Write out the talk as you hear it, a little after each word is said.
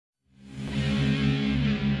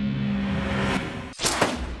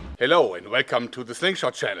Hello and welcome to the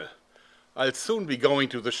Slingshot channel. I'll soon be going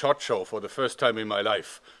to the SHOT Show for the first time in my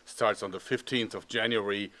life. Starts on the 15th of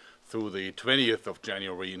January through the 20th of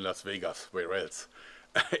January in Las Vegas, where else?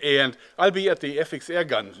 And I'll be at the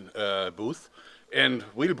FXAirguns booth, and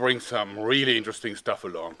we'll bring some really interesting stuff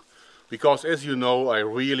along. Because as you know, I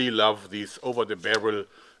really love these over-the-barrel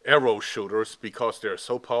arrow shooters because they're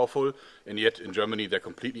so powerful, and yet in Germany they're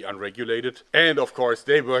completely unregulated. And of course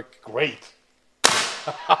they work great.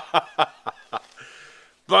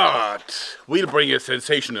 But we'll bring a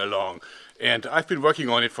sensation along, and I've been working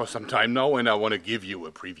on it for some time now, and I want to give you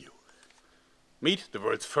a preview. Meet the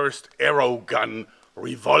world's first arrow gun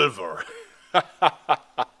revolver.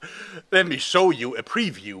 Let me show you a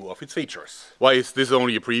preview of its features. Why is this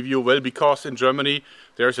only a preview? Well, because in Germany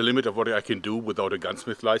there's a limit of what I can do without a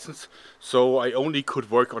gunsmith license. So I only could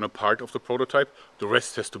work on a part of the prototype. The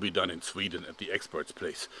rest has to be done in Sweden at the expert's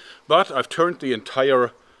place. But I've turned the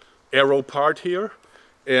entire arrow part here,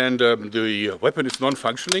 and the weapon is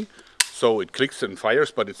non-functioning. So it clicks and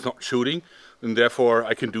fires, but it's not shooting, and therefore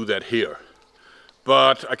I can do that here.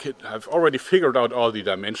 But I've already figured out all the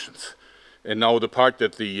dimensions. And now the part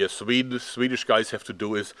that the Swedish guys have to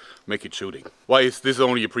do is make it shooting. Why is this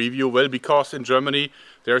only a preview? Well, because in Germany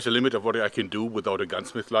there's a limit of what I can do without a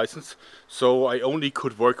gunsmith license. So I only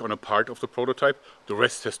could work on a part of the prototype. The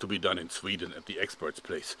rest has to be done in Sweden at the expert's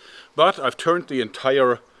place. But I've turned the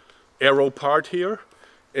entire arrow part here,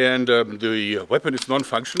 and the weapon is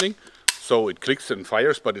non-functioning. So it clicks and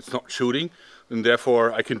fires, but it's not shooting. And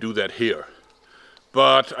therefore I can do that here.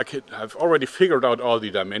 But I've already figured out all the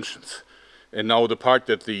dimensions. And now the part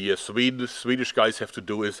that the Swedish guys have to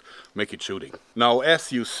do is make it shooting. Now,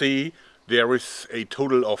 as you see, there is a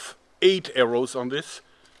total of 8 arrows on this,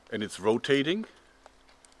 and it's rotating.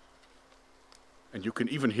 And you can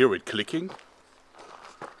even hear it clicking.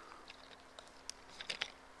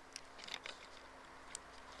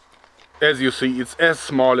 As you see, it's as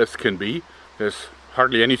small as can be. There's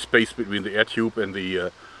hardly any space between the air tube and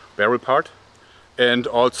the barrel part. And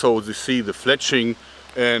also you see the fletching,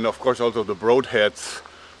 and of course also the broadheads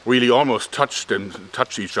really almost touch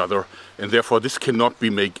each other, and therefore this cannot be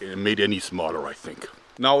made any smaller, I think.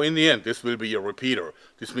 Now in the end this will be a repeater.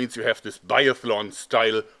 This means you have this biathlon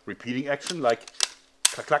style repeating action, like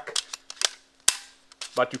clack clack,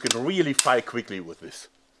 but you can really fire quickly with this.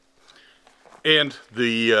 And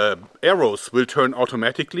the arrows will turn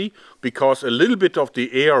automatically because a little bit of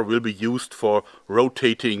the air will be used for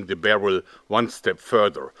rotating the barrel one step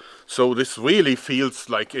further. So this really feels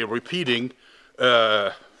like a repeating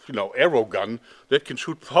arrow gun that can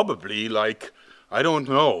shoot probably like, I don't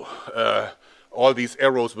know, all these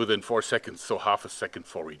arrows within 4 seconds, so half a second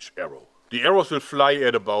for each arrow. The arrows will fly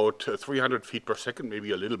at about 300 feet per second,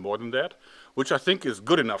 maybe a little more than that, which I think is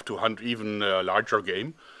good enough to hunt even larger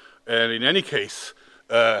game. And in any case,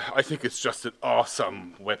 I think it's just an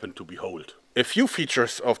awesome weapon to behold. A few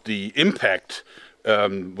features of the impact,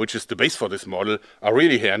 which is the base for this model, are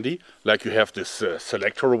really handy. Like you have this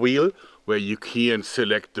selector wheel where you can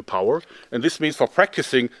select the power. And this means for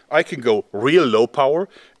practicing, I can go real low power.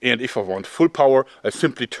 And if I want full power, I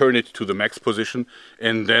simply turn it to the max position,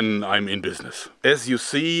 and then I'm in business. As you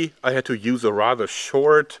see, I had to use a rather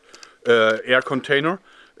short air container.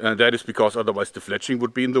 And that is because otherwise the fletching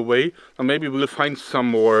would be in the way. And maybe we'll find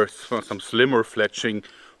some slimmer fletching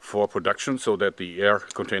for production so that the air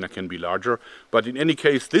container can be larger. But in any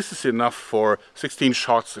case, this is enough for 16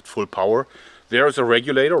 shots at full power. There's a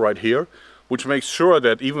regulator right here, which makes sure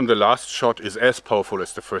that even the last shot is as powerful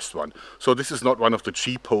as the first one. So this is not one of the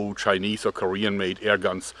cheapo Chinese or Korean made air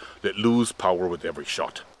guns that lose power with every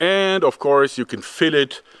shot. And of course you can fill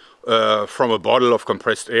it from a bottle of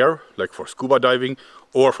compressed air, like for scuba diving,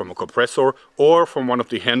 or from a compressor, or from one of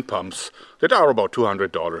the hand pumps that are about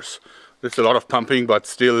 $200. There's a lot of pumping, but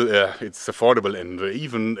still it's affordable and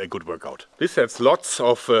even a good workout. This has lots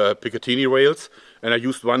of Picatinny rails, and I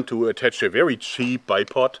used one to attach a very cheap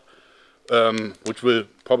bipod, which will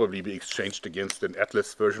probably be exchanged against an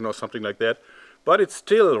Atlas version or something like that. But it's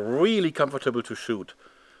still really comfortable to shoot.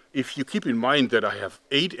 If you keep in mind that I have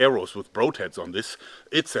 8 arrows with broadheads on this,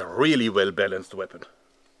 it's a really well-balanced weapon.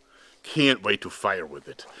 Can't wait to fire with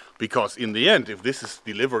it. Because in the end, if this is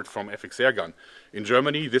delivered from FXAirgun in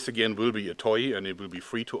Germany, this again will be a toy, and it will be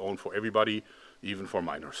free to own for everybody, even for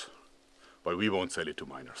minors. But we won't sell it to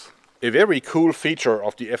minors. A very cool feature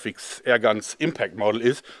of the FXAirguns impact model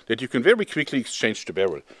is that you can very quickly exchange the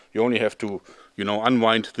barrel. You only have to,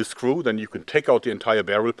 unwind the screw, then you can take out the entire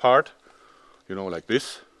barrel part, like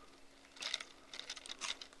this.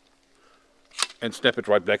 And snap it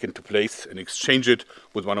right back into place and exchange it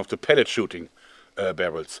with one of the pellet shooting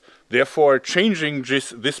barrels. Therefore, changing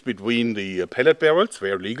this between the pellet barrels,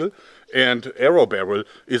 where legal, and arrow barrel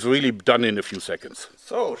is really done in a few seconds.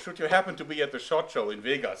 So, should you happen to be at the SHOT Show in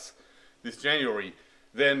Vegas this January,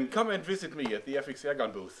 then come and visit me at the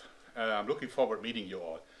FXAirgun booth. I'm looking forward to meeting you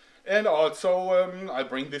all. And also, I'll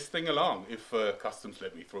bring this thing along if customs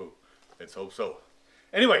let me through. Let's hope so.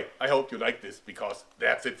 Anyway, I hope you like this, because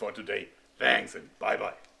that's it for today. Thanks and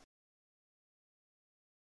bye-bye.